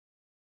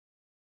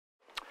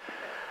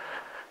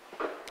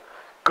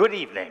Good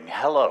evening,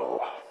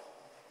 hello.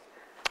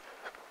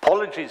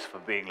 Apologies for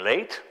being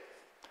late,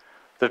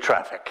 the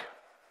traffic.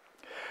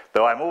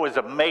 Though I'm always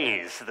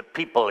amazed that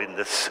people in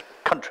this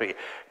country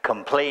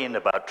complain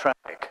about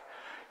traffic.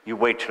 You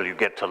wait till you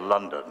get to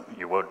London,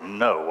 you won't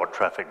know what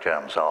traffic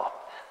jams are.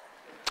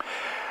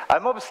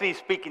 I'm obviously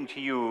speaking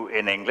to you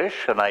in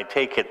English, and I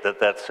take it that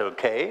that's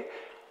okay.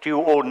 Do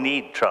you all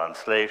need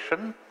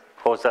translation,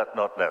 or is that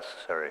not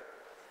necessary?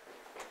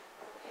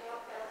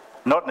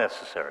 Not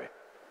necessary.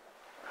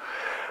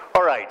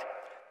 All right,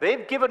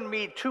 they've given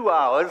me 2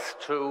 hours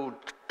to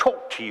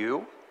talk to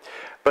you,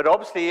 but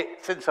obviously,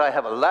 since I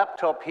have a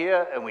laptop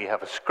here and we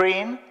have a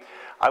screen,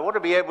 I want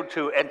to be able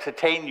to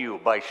entertain you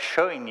by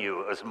showing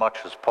you as much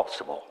as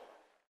possible.